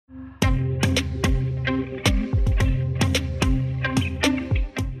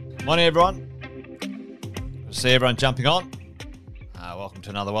Morning, everyone. Good to see everyone jumping on. Welcome to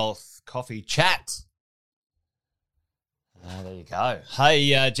another Wealth Coffee Chat. There you go.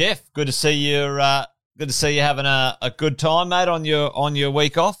 Hey, Jeff. Good to see you. Good to see you having a good time, mate, on your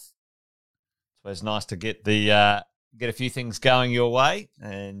week off. It's always nice to get a few things going your way.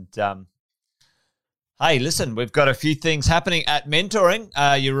 And hey, listen, we've got a few things happening at mentoring.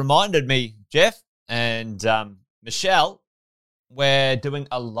 You reminded me, Jeff, and Michelle. We're doing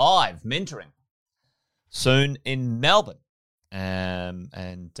a live mentoring soon in Melbourne.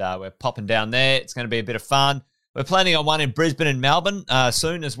 And we're popping down there. It's going to be a bit of fun. We're planning on one in Brisbane and Melbourne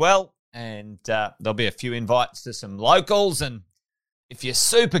soon as well. And there'll be a few invites to some locals. And if you're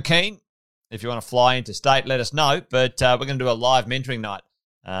super keen, if you want to fly interstate, let us know. But we're going to do a live mentoring night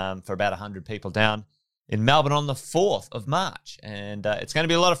for about 100 people down in Melbourne on the 4th of March. And it's going to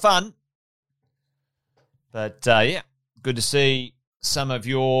be a lot of fun. But, yeah. Good to see some of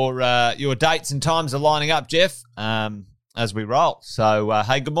your dates and times are lining up, Jeff, as we roll. So,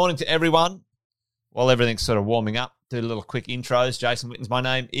 hey, good morning to everyone. While everything's sort of warming up, do a little quick intros. Jason Witten's my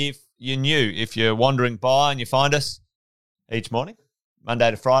name. If you're new, if you're wandering by and you find us each morning, Monday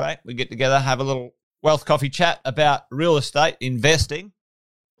to Friday, we get together, have a little wealth coffee chat about real estate investing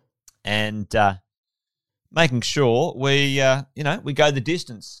and making sure we go the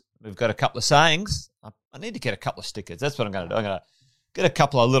distance. We've got a couple of sayings. I need to get a couple of stickers. That's what I'm going to do. I'm going to get a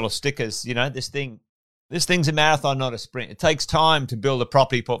couple of little stickers. You know, this thing's a marathon, not a sprint. It takes time to build a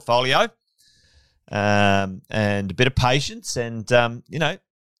property portfolio, and a bit of patience, and some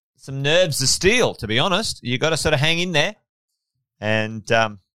nerves of steel. To be honest, you got to sort of hang in there. And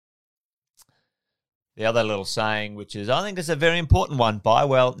the other little saying, which is I think is a very important one: buy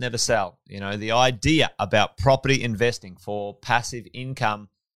well, never sell. You know, the idea about property investing for passive income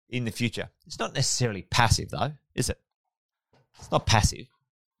in the future. It's not necessarily passive, though, is it? It's not passive,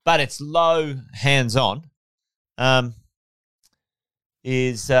 but it's low hands-on.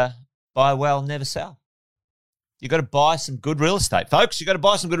 Is buy well, never sell. You got to buy some good real estate, folks. You got to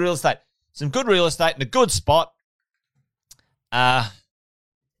buy some good real estate. Some good real estate in a good spot. That's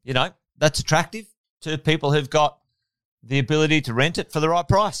attractive to people who've got the ability to rent it for the right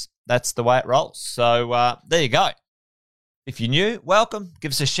price. That's the way it rolls. So there you go. If you're new, welcome.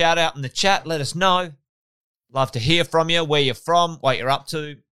 Give us a shout out in the chat. Let us know. Love to hear from you, where you're from, what you're up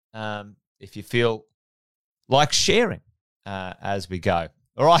to. If you feel like sharing as we go.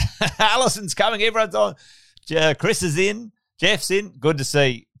 All right, Alison's coming. Everyone's on. Chris is in. Jeff's in. Good to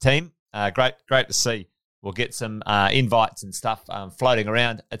see, team. Great to see. We'll get some invites and stuff floating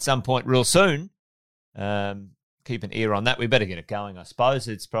around at some point real soon. Keep an ear on that. We better get it going, I suppose.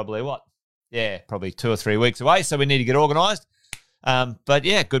 It's probably what? Yeah, probably 2 or 3 weeks away, so we need to get organised. But,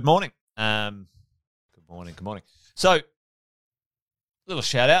 yeah, good morning. Good morning. So, little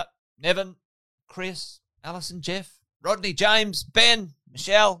shout-out. Nevin, Chris, Alison, Jeff, Rodney, James, Ben,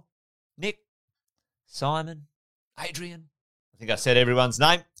 Michelle, Nick, Simon, Adrian. I think I said everyone's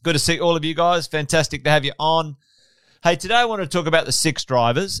name. Good to see all of you guys. Fantastic to have you on. Hey, today I want to talk about the 6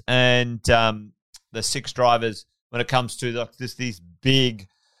 drivers and the 6 drivers when it comes to these big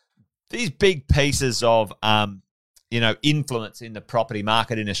pieces of, influence in the property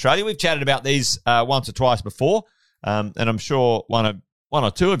market in Australia. We've chatted about these once or twice before, and I'm sure one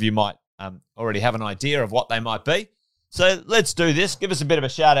or two of you might already have an idea of what they might be. So let's do this. Give us a bit of a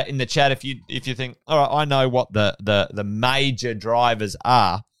shout out in the chat if you think, all right, I know what the major drivers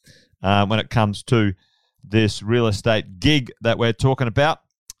are when it comes to this real estate gig that we're talking about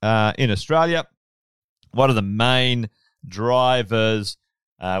in Australia. What are the main drivers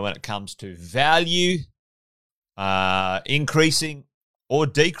when it comes to value increasing or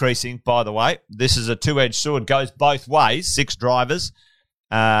decreasing? By the way, this is a two-edged sword, goes both ways. 6 drivers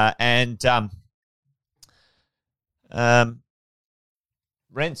and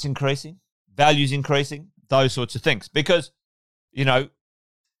rents increasing, values increasing, those sorts of things. Because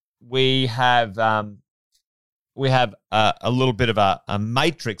we have a little bit of a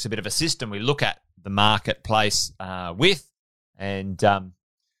matrix, a bit of a system we look at the marketplace with, and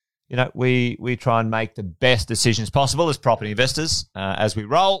we try and make the best decisions possible as property investors as we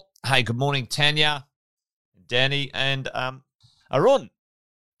roll. Hey, good morning, Tanya, Danny, and Arun.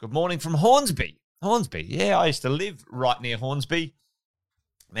 Good morning from Hornsby. Yeah, I used to live right near Hornsby.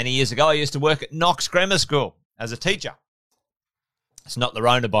 Many years ago, I used to work at Knox Grammar School as a teacher. It's not the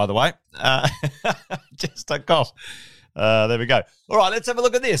Rona, by the way. Just a cough. There we go. All right, let's have a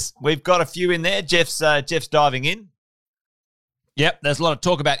look at this. We've got a few in there. Jeff's diving in. Yep, there's a lot of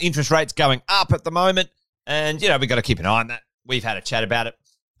talk about interest rates going up at the moment. And, we've got to keep an eye on that. We've had a chat about it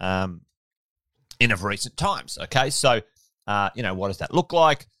in of recent times, okay? So, what does that look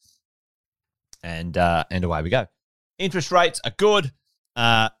like? and away we go. Interest rates are good.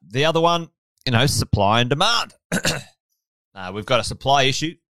 The other one, supply and demand. We've got a supply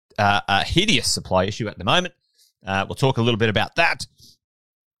issue, a hideous supply issue at the moment. We'll talk a little bit about that.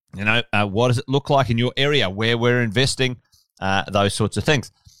 What does it look like in your area, where we're investing, those sorts of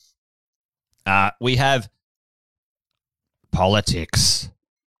things. We have politics.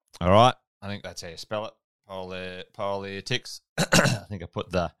 All right. I think that's how you spell it. Politics. I think I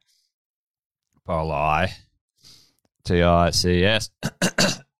put the TICS.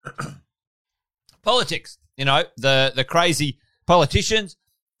 Politics. The crazy politicians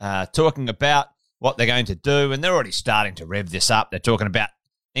talking about what they're going to do, and they're already starting to rev this up. They're talking about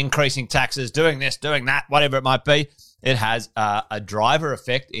increasing taxes, doing this, doing that, whatever it might be. It has a driver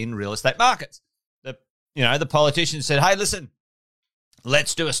effect in real estate markets. The politicians said, hey, listen,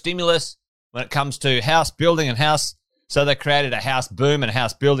 let's do a stimulus when it comes to house building and house. So they created a house boom and a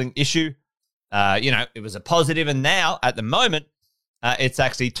house building issue. It was a positive, and now at the moment, it's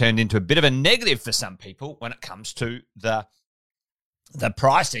actually turned into a bit of a negative for some people when it comes to the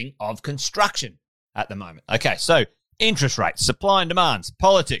pricing of construction at the moment. Okay, so interest rates, supply and demands,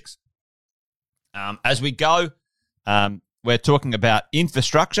 politics. As we go, we're talking about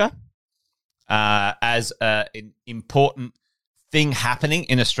infrastructure as an important thing happening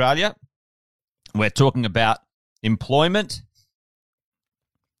in Australia. We're talking about employment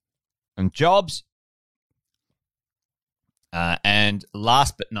and jobs. And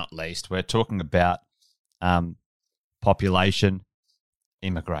last but not least, we're talking about population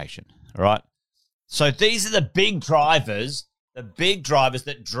immigration. All right. So these are the big drivers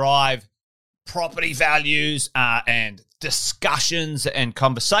that drive property values and discussions and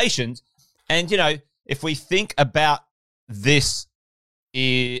conversations. And, if we think about this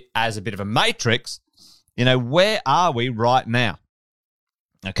as a bit of a matrix, where are we right now?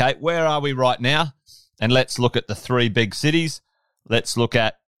 Okay, where are we right now? And let's look at the three big cities. Let's look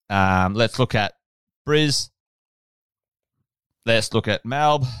at Bris. Let's look at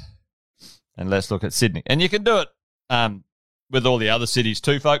Melbourne, and let's look at Sydney. And you can do it with all the other cities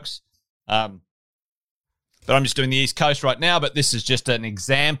too, folks. But I'm just doing the East Coast right now, but this is just an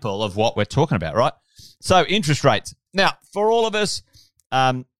example of what we're talking about, right? So interest rates. Now, for all of us,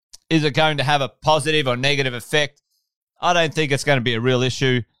 is it going to have a positive or negative effect? I don't think it's going to be a real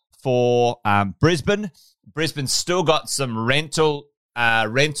issue for Brisbane. Brisbane's still got some rental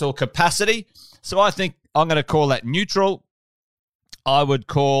capacity, so I think I'm going to call that neutral. I would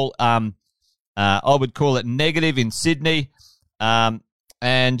call it negative in Sydney,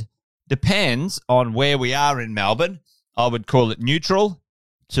 and depends on where we are in Melbourne. I would call it neutral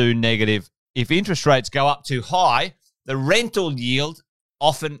to negative. If interest rates go up too high, the rental yield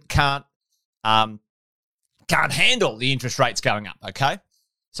often can't handle the interest rates going up, okay?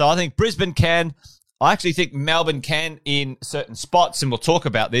 So I think Brisbane can. I actually think Melbourne can in certain spots, and we'll talk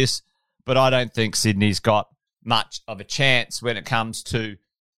about this, but I don't think Sydney's got much of a chance when it comes to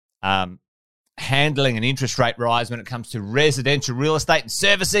handling an interest rate rise, when it comes to residential real estate and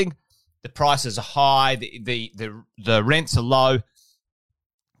servicing. The prices are high, the rents are low.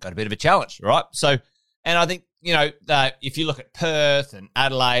 Got a bit of a challenge, right? So, and I think, if you look at Perth and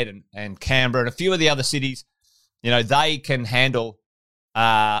Adelaide and Canberra and a few of the other cities, they can handle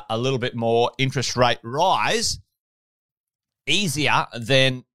a little bit more interest rate rise easier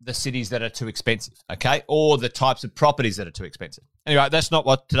than the cities that are too expensive, okay? Or the types of properties that are too expensive. Anyway, that's not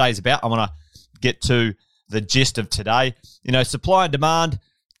what today's about. I want to get to the gist of today. Supply and demand.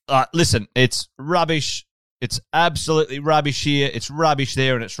 Listen, it's rubbish. It's absolutely rubbish here. It's rubbish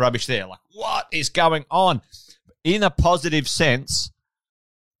there, and it's rubbish there. Like, what is going on? In a positive sense,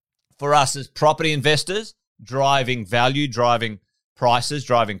 for us as property investors, driving value, driving prices,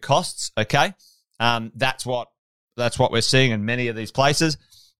 driving costs, okay? That's what we're seeing in many of these places.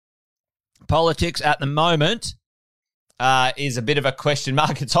 Politics at the moment is a bit of a question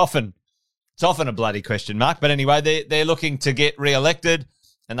mark. It's often a bloody question mark. But anyway, they're looking to get re-elected,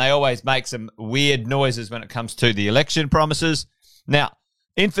 and they always make some weird noises when it comes to the election promises. Now,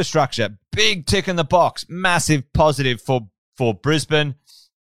 infrastructure, big tick in the box, massive positive for Brisbane.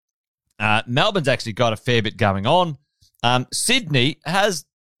 Melbourne's actually got a fair bit going on. Sydney has,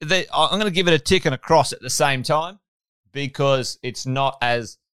 I'm going to give it a tick and a cross at the same time because it's not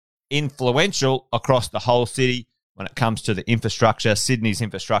as influential across the whole city when it comes to the infrastructure. Sydney's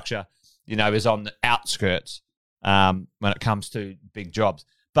infrastructure, is on the outskirts when it comes to big jobs.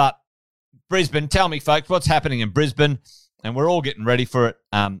 But Brisbane, tell me, folks, what's happening in Brisbane? And we're all getting ready for it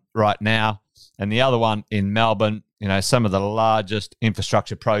right now. And the other one in Melbourne, some of the largest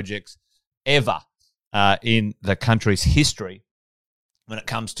infrastructure projects ever in the country's history when it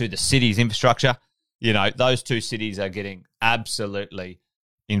comes to the city's infrastructure. You know, those two cities are getting absolutely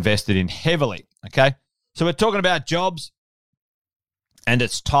invested in heavily, okay? So we're talking about jobs, and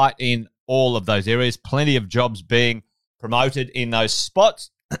it's tight in all of those areas. Plenty of jobs being promoted in those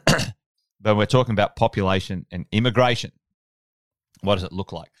spots. But we're talking about population and immigration. What does it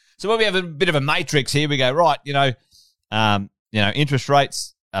look like? So when we have a bit of a matrix here, we go, right, interest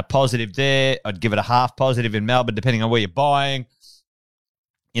rates are positive there. I'd give it a half positive in Melbourne, depending on where you're buying.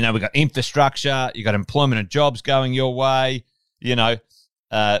 You know, we've got infrastructure, you've got employment and jobs going your way, et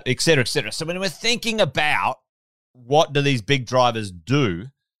cetera, et cetera. So when we're thinking about what do these big drivers do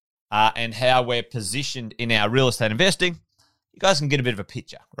and how we're positioned in our real estate investing, you guys can get a bit of a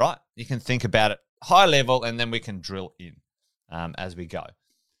picture, right? You can think about it high level, and then we can drill in as we go.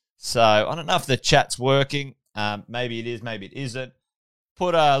 So I don't know if the chat's working. Maybe it is, maybe it isn't.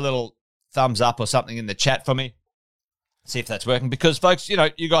 Put a little thumbs up or something in the chat for me. See if that's working. Because, folks,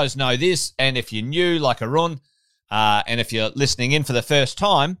 you guys know this, and if you're new like Arun, and if you're listening in for the first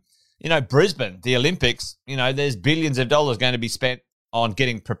time, Brisbane, the Olympics, there's billions of dollars going to be spent on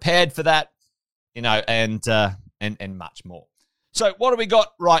getting prepared for that, and much more. So what do we got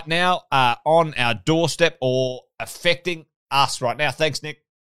right now on our doorstep or affecting us right now? Thanks, Nick.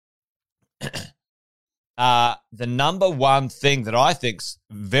 The number one thing that I think's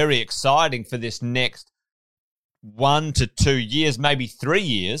very exciting for this next 1 to 2 years, maybe 3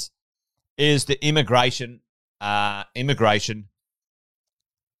 years, is the immigration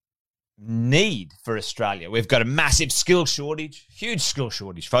need for Australia. We've got a massive skill shortage, huge skill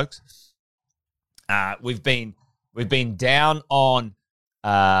shortage, folks. We've been down on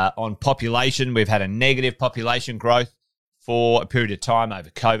population. We've had a negative population growth for a period of time over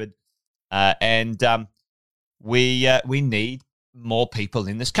COVID, and we need more people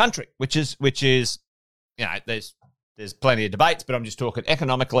in this country, which is there's plenty of debates, but I'm just talking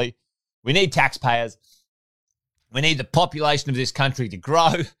economically. We need taxpayers. We need the population of this country to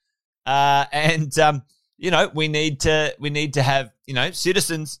grow, and we need to have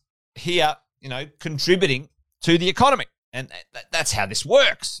citizens here contributing to the economy, and that's how this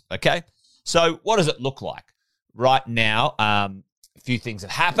works. Okay, so what does it look like right now? A few things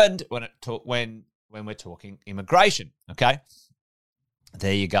have happened when we're talking immigration. Okay,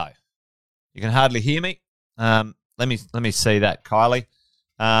 there you go. You can hardly hear me. Let me see that, Kylie.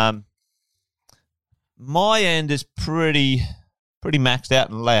 My end is pretty maxed out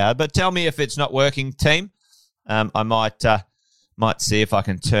and loud, but tell me if it's not working, team. I might see if I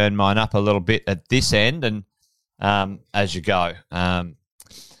can turn mine up a little bit at this end, and as you go. And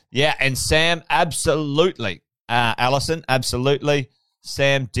Sam, absolutely. Alison, absolutely.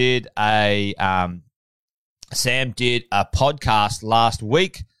 Sam did a podcast last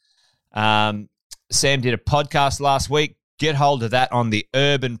week. Get hold of that on the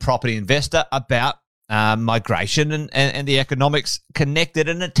Urban Property Investor about migration and the economics connected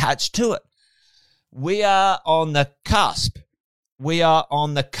and attached to it. We are on the cusp.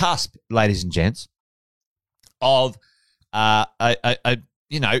 Ladies and gents, of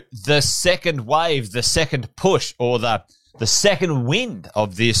the second wave, the second push, or the second wind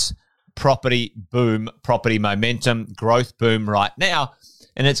of this property boom, property momentum, growth boom right now.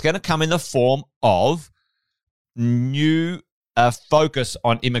 And it's going to come in the form of new focus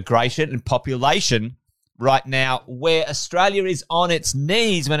on immigration and population right now, where Australia is on its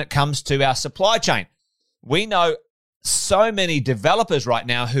knees when it comes to our supply chain. We know so many developers right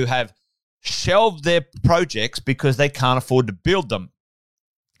now who have shelved their projects because they can't afford to build them.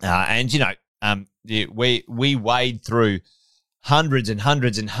 We wade through hundreds and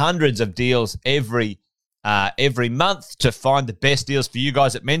hundreds and hundreds of deals every month to find the best deals for you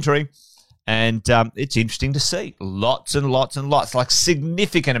guys at Mentoring. And it's interesting to see lots and lots and lots, like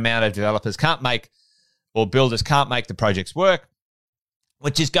significant amount of developers builders can't make the projects work,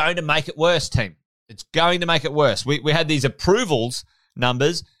 which is going to make it worse, team. It's going to make it worse. We had these approvals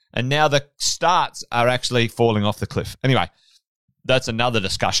numbers, and now the starts are actually falling off the cliff. Anyway, that's another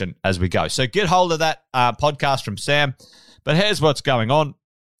discussion as we go. So get hold of that podcast from Sam. But here's what's going on.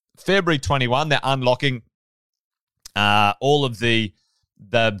 February 21, they're unlocking all of the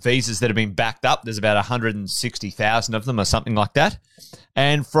visas that have been backed up. There's about 160,000 of them or something like that.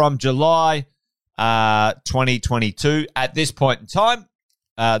 And from July 2022, at this point in time,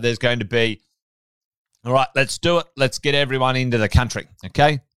 there's going to be, all right, let's do it. Let's get everyone into the country,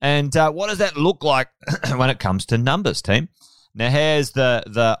 okay? And what does that look like when it comes to numbers, team? Now, here's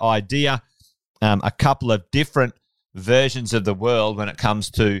the idea, a couple of different versions of the world when it comes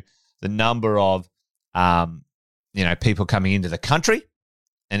to the number of, people coming into the country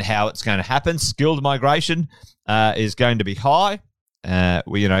and how it's going to happen. Skilled migration is going to be high.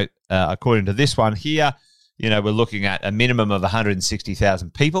 according to this one here, we're looking at a minimum of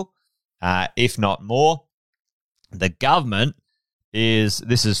 160,000 people, if not more. The government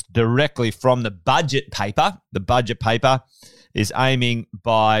this is directly from the budget paper. The budget paper is aiming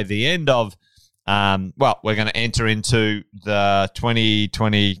by the end of, we're going to enter into the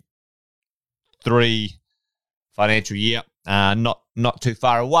 2023 financial year, not too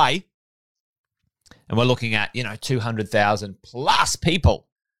far away. And we're looking at, 200,000 plus people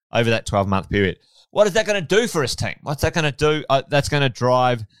over that 12-month period. What is that going to do for us, team? What's that going to do? That's going to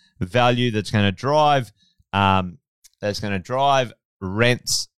drive value. That's going to drive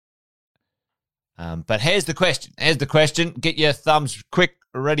rents. But here's the question. Get your thumbs quick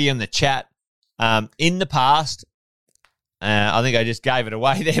ready in the chat. In the past, I think I just gave it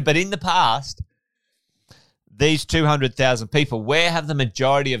away there, but in the past, these 200,000 people, where have the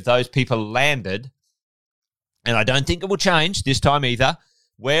majority of those people landed? And I don't think it will change this time either.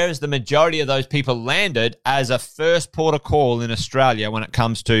 Where has the majority of those people landed as a first port of call in Australia when it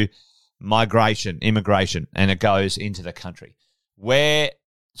comes to immigration, and it goes into the country?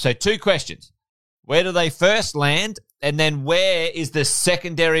 So 2 questions. Where do they first land? And then where is the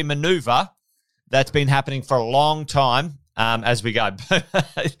secondary maneuver that's been happening for a long time as we go?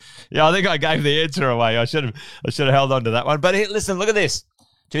 Yeah, I think I gave the answer away. I should have held on to that one. But listen, look at this.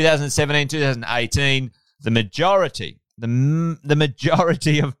 2017, 2018, the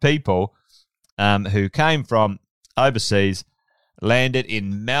majority of people who came from overseas landed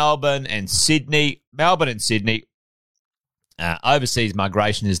in Melbourne and Sydney. Overseas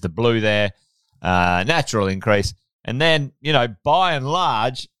migration is the blue there. Natural increase. And then, by and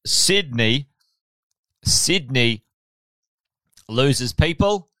large, Sydney loses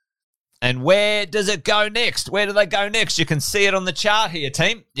people. And where does it go next? Where do they go next? You can see it on the chart here,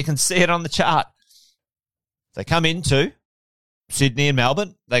 team. You can see it on the chart. They come into Sydney and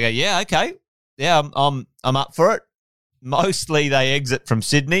Melbourne. They go, yeah, okay. Yeah, I'm up for it. Mostly they exit from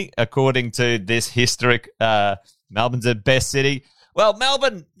Sydney, according to this historic Melbourne's the best city. Well,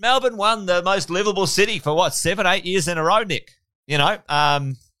 Melbourne won the most livable city for 7, 8 years in a row, Nick.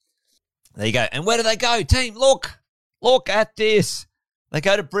 There you go. And where do they go, team? Look at this. They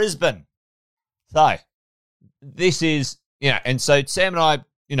go to Brisbane. So this is, and so Sam and I,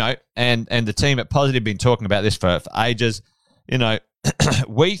 and the team at Positive have been talking about this for ages.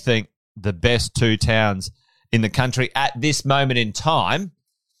 We think the best 2 towns in the country at this moment in time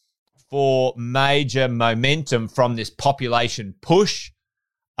for major momentum from this population push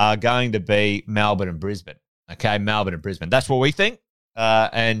are going to be Melbourne and Brisbane. Okay, Melbourne and Brisbane. That's what we think.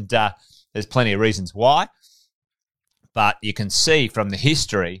 And there's plenty of reasons why. But you can see from the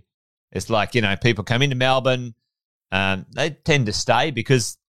history, it's like, people come into Melbourne, they tend to stay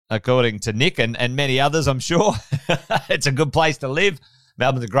because, according to Nick and many others, I'm sure, it's a good place to live.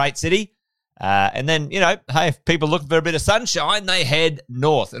 Melbourne's a great city. And then, hey, if people look for a bit of sunshine, they head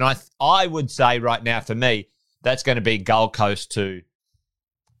north. And I would say right now, for me, that's going to be Gold Coast to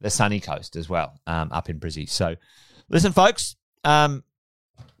the sunny coast as well, up in Brizzy. So, listen, folks,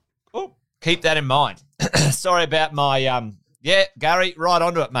 keep that in mind. Sorry about my, Gary, right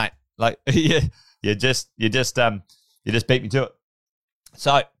onto it, mate. Like, you just beat me to it.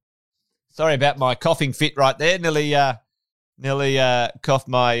 So, sorry about my coughing fit right there. Nearly coughed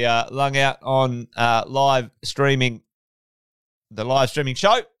my lung out on the live streaming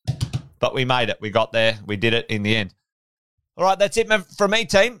show, but we made it. We got there. We did it in the end. All right, that's it from me,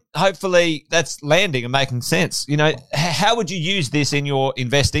 team. Hopefully that's landing and making sense. How would you use this in your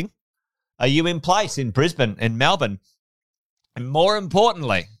investing? Are you in place in Brisbane and Melbourne? And more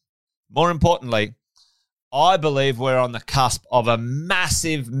importantly, I believe we're on the cusp of a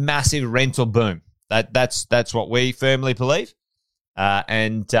massive, massive rental boom. That's what we firmly believe.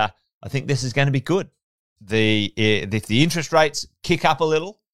 And I think this is going to be good. If the interest rates kick up a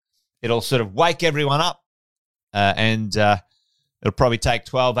little, it'll sort of wake everyone up. And it'll probably take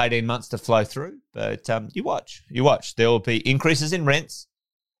 12, 18 months to flow through. But you watch. There will be increases in rents.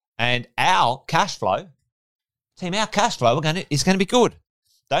 And our cash flow is going to be good.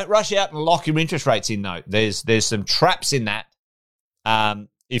 Don't rush out and lock your interest rates in, though. There's some traps in that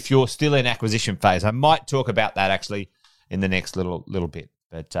if you're still in acquisition phase. I might talk about that, actually, in the next little bit.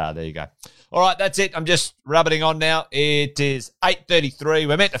 But there you go. All right, that's it. I'm just rubbing on now. It is 8:33.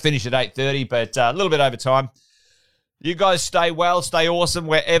 We're meant to finish at 8:30, but a little bit over time. You guys stay well, stay awesome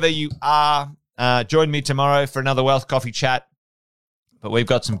wherever you are. Join me tomorrow for another Wealth Coffee chat. But we've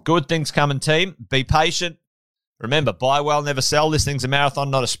got some good things coming, team. Be patient. Remember, buy well, never sell. This thing's a marathon,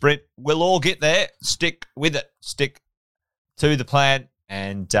 not a sprint. We'll all get there. Stick with it. Stick to the plan.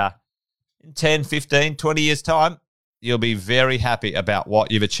 And in 10, 15, 20 years' time, you'll be very happy about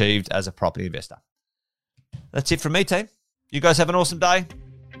what you've achieved as a property investor. That's it from me, team. You guys have an awesome day.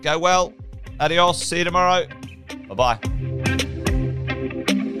 Go well. Adios. See you tomorrow. Bye-bye.